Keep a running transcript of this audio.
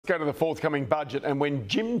Go to the forthcoming budget, and when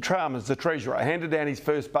Jim Chalmers, the Treasurer, handed down his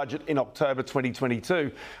first budget in October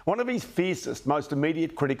 2022, one of his fiercest, most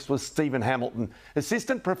immediate critics was Stephen Hamilton,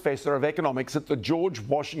 Assistant Professor of Economics at the George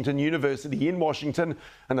Washington University in Washington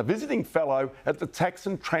and a visiting fellow at the Tax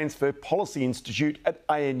and Transfer Policy Institute at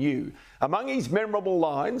ANU. Among his memorable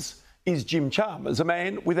lines is Jim Chalmers, a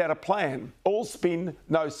man without a plan, all spin,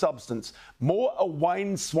 no substance, more a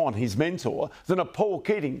Wayne Swan, his mentor, than a Paul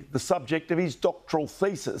Keating, the subject of his doctoral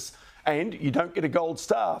thesis. And you don't get a gold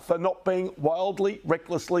star for not being wildly,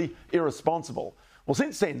 recklessly irresponsible. Well,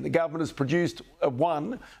 since then, the government has produced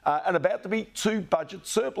one and about to be two budget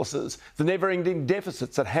surpluses, the never-ending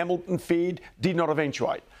deficits that Hamilton feared did not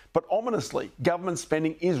eventuate. But ominously, government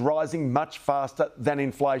spending is rising much faster than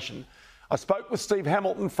inflation. I spoke with Steve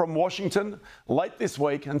Hamilton from Washington late this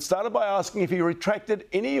week and started by asking if he retracted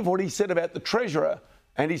any of what he said about the Treasurer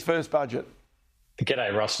and his first budget.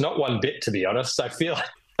 G'day, Ross. Not one bit, to be honest. I feel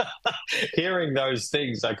hearing those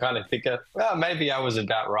things, I kind of think, well, maybe I was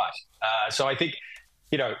about right. So I think,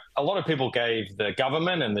 a lot of people gave the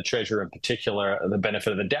government and the Treasurer in particular the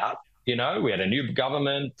benefit of the doubt. We had a new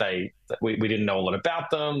government. We didn't know a lot about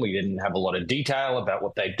them. We didn't have a lot of detail about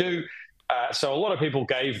what they do. So a lot of people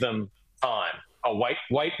gave them time. Oh,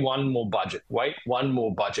 wait one more budget. Wait one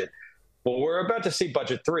more budget. Well, we're about to see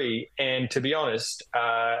budget 3. And to be honest,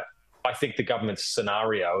 I think the government's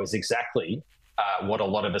scenario is exactly what a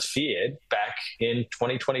lot of us feared back in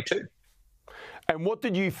 2022. And what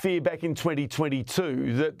did you fear back in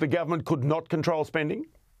 2022? That the government could not control spending?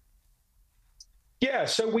 Yeah,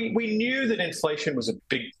 so we knew that inflation was a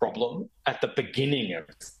big problem at the beginning of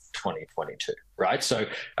 2022, right? So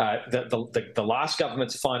the last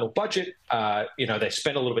government's final budget, they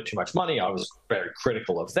spent a little bit too much money. I was very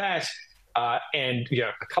critical of that. And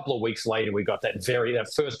a couple of weeks later, we got that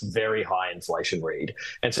first very high inflation read.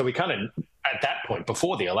 And so we kind of, at that point,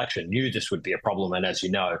 before the election, knew this would be a problem. And as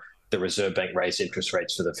you know, the Reserve Bank raised interest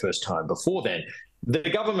rates for the first time before then. The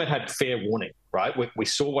government had fair warning, right? We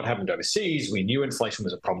saw what happened overseas. We knew inflation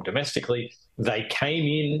was a problem domestically. They came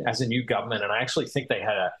in as a new government, and I actually think they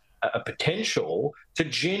had a potential to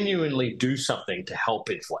genuinely do something to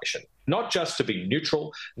help inflation, not just to be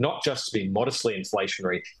neutral, not just to be modestly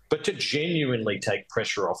inflationary, but to genuinely take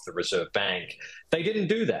pressure off the Reserve Bank. They didn't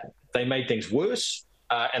do that. They made things worse,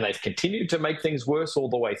 and they've continued to make things worse all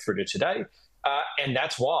the way through to today. And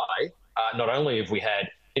that's why not only have we had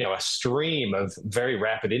a stream of very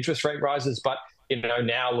rapid interest rate rises, but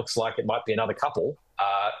now looks like it might be another couple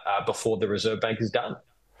before the Reserve Bank is done.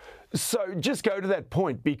 So just go to that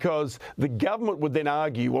point, because the government would then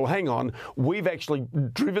argue, well, hang on, we've actually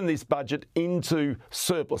driven this budget into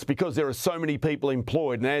surplus because there are so many people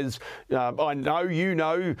employed. And as I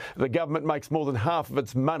know, the government makes more than half of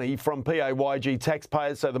its money from PAYG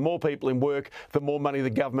taxpayers. So the more people in work, the more money the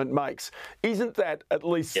government makes. Isn't that at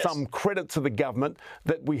least some credit to the government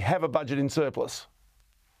that we have a budget in surplus?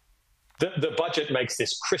 The budget makes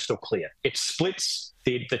this crystal clear. It splits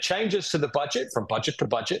the changes to the budget from budget to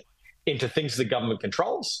budget into things the government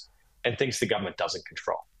controls and things the government doesn't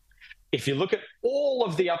control. If you look at all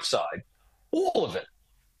of the upside, all of it,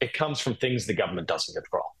 it comes from things the government doesn't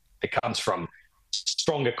control. It comes from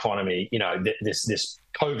strong economy, this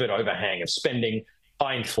COVID overhang of spending,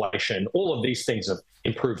 high inflation, all of these things have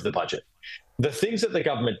improved the budget. The things that the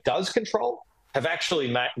government does control have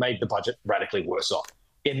actually made the budget radically worse off.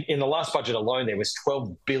 In the last budget alone, there was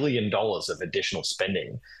 $12 billion of additional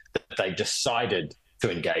spending that they decided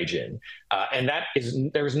to engage in. And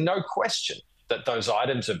there is no question that those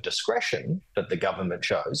items of discretion that the government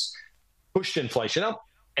chose pushed inflation up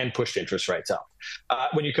and pushed interest rates up.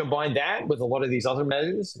 When you combine that with a lot of these other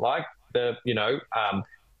measures, like the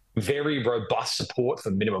very robust support for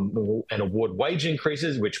minimum and award wage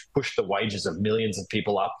increases, which pushed the wages of millions of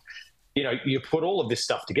people up, you put all of this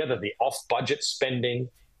stuff together, the off-budget spending,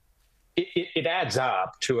 it adds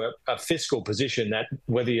up to a fiscal position that,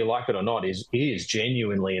 whether you like it or not, is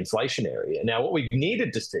genuinely inflationary. And now what we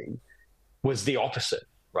needed to see was the opposite,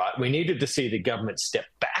 right? We needed to see the government step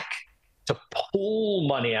back to pull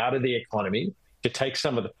money out of the economy to take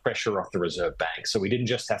some of the pressure off the Reserve Bank. So we didn't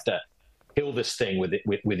just have to kill this thing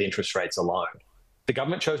with interest rates alone. The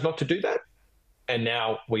government chose not to do that, and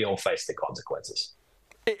now we all face the consequences.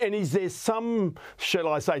 And is there some, shall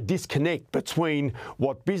I say, disconnect between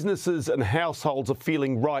what businesses and households are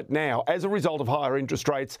feeling right now as a result of higher interest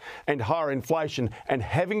rates and higher inflation and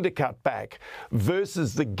having to cut back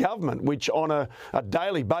versus the government, which on a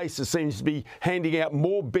daily basis seems to be handing out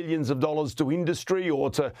more billions of dollars to industry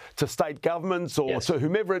or to state governments or to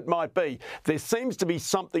whomever it might be? There seems to be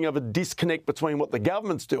something of a disconnect between what the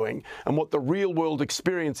government's doing and what the real world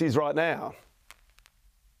experience is right now.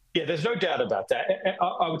 Yeah, there's no doubt about that.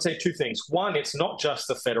 I would say two things. One, it's not just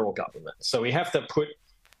the federal government. So we have to put,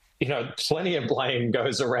 plenty of blame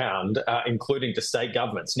goes around, including to state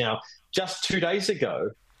governments. Now, just 2 days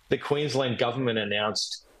ago, the Queensland government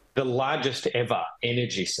announced the largest ever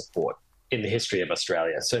energy support in the history of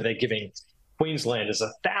Australia. So they're giving Queenslanders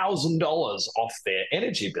 $1,000 off their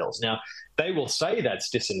energy bills. Now, they will say that's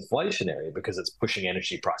disinflationary because it's pushing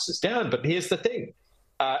energy prices down. But here's the thing.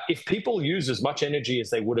 If people use as much energy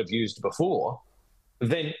as they would have used before,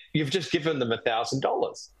 then you've just given them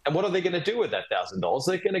 $1,000. And what are they going to do with that $1,000?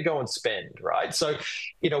 They're going to go and spend, right? So,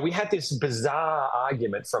 we had this bizarre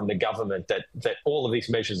argument from the government that all of these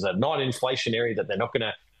measures are not inflationary, that they're not going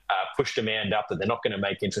to push demand up, that they're not going to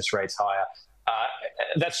make interest rates higher.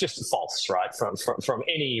 That's just false, right? From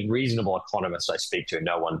any reasonable economist I speak to,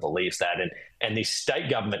 no one believes that. And these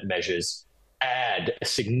state government measures add a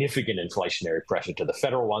significant inflationary pressure to the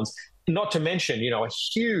federal ones, not to mention, a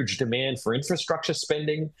huge demand for infrastructure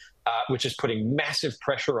spending, which is putting massive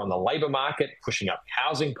pressure on the labor market, pushing up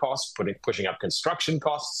housing costs, pushing up construction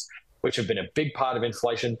costs, which have been a big part of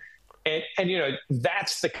inflation. And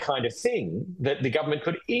that's the kind of thing that the government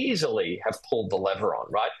could easily have pulled the lever on,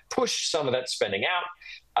 right? Pushed some of that spending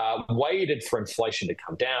out, waited for inflation to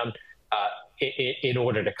come down, in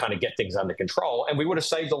order to kind of get things under control. And we would have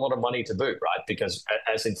saved a lot of money to boot, right? Because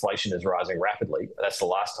as inflation is rising rapidly, that's the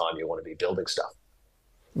last time you want to be building stuff.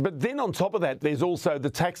 But then on top of that, there's also the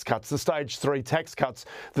tax cuts, the stage 3 tax cuts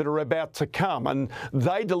that are about to come. And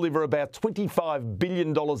they deliver about $25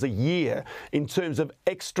 billion a year in terms of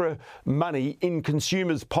extra money in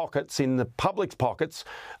consumers' pockets, in the public's pockets,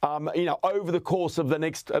 over the course of the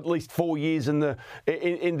next at least 4 years in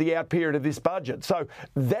the out period of this budget. So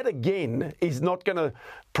that, again, is not going to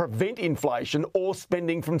prevent inflation or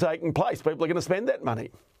spending from taking place. People are going to spend that money.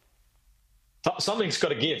 Something's got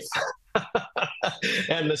to give.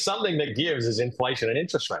 And the something that gives is inflation and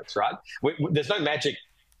interest rates, right? There's no magic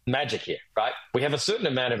here, right? We have a certain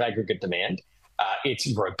amount of aggregate demand.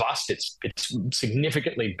 It's robust. It's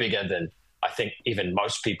significantly bigger than I think even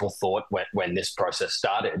most people thought when this process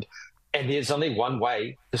started. And there's only one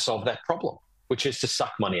way to solve that problem, which is to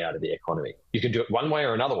suck money out of the economy. You can do it one way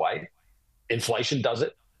or another way. Inflation does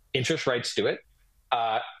it. Interest rates do it.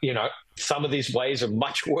 Some of these ways are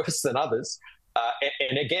much worse than others.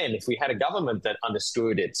 And again, if we had a government that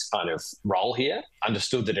understood its kind of role here,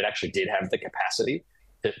 understood that it actually did have the capacity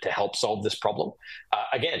to help solve this problem,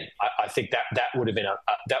 again, I think that would have been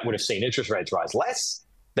that would have seen interest rates rise less.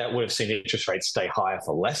 That would have seen interest rates stay higher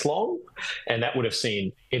for less long, and that would have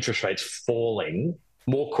seen interest rates falling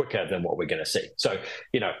more quicker than what we're going to see. So,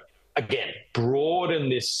 again, broaden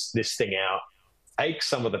this thing out, take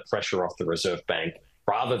some of the pressure off the Reserve Bank,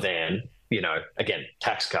 rather than, again,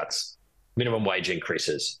 tax cuts, minimum wage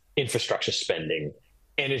increases, infrastructure spending,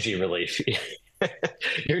 energy relief,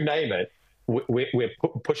 you name it. We're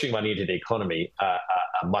pushing money into the economy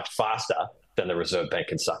much faster than the Reserve Bank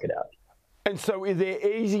can suck it out. And so are there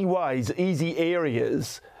easy ways, easy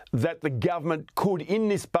areas that the government could, in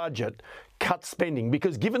this budget, cut spending?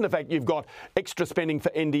 Because given the fact you've got extra spending for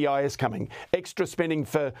NDIS coming, extra spending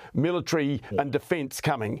for military and defence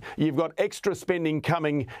coming, you've got extra spending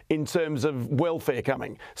coming in terms of welfare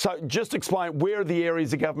coming. So just explain, where are the areas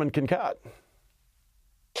the government can cut?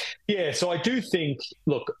 Yeah, so I do think,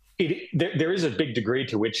 look, there is a big degree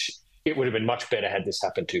to which it would have been much better had this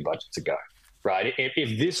happened 2 budgets ago, right?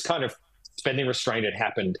 If this kind of spending restraint had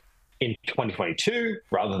happened in 2022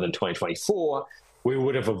 rather than 2024, we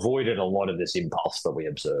would have avoided a lot of this impulse that we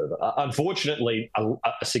observe. Unfortunately,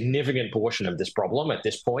 a significant portion of this problem at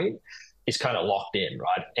this point is kind of locked in,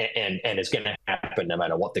 right? And it's going to happen no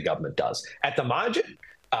matter what the government does. At the margin,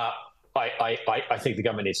 I think the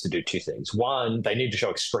government needs to do two things. One, they need to show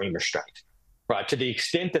extreme restraint, right? To the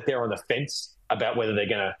extent that they're on the fence about whether they're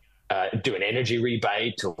going to do an energy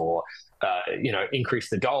rebate or increase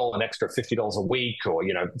the dole an extra $50 a week, or,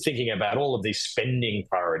 thinking about all of these spending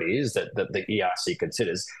priorities that the ERC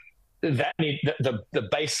considers, that the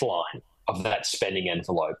baseline of that spending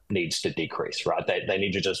envelope needs to decrease, right? They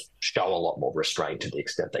need to just show a lot more restraint to the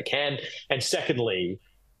extent they can. And secondly,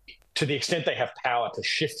 to the extent they have power to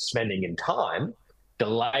shift spending in time,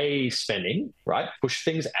 delay spending, right? Push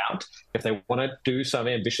things out. If they want to do some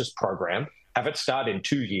ambitious program, have it start in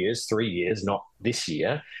 2 years, 3 years, not this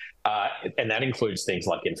year. And that includes things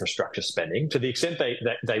like infrastructure spending. To the extent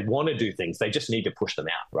they want to do things, they just need to push them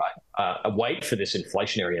out, right? Wait for this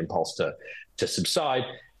inflationary impulse to subside,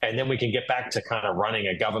 and then we can get back to kind of running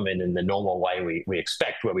a government in the normal way we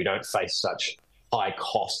expect, where we don't face such high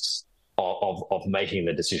costs of making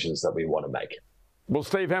the decisions that we want to make. Well,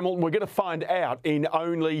 Steve Hamilton, we're going to find out in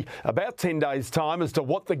only about 10 days' time as to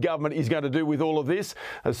what the government is going to do with all of this.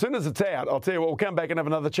 As soon as it's out, I'll tell you what, we'll come back and have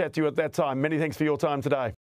another chat to you at that time. Many thanks for your time today.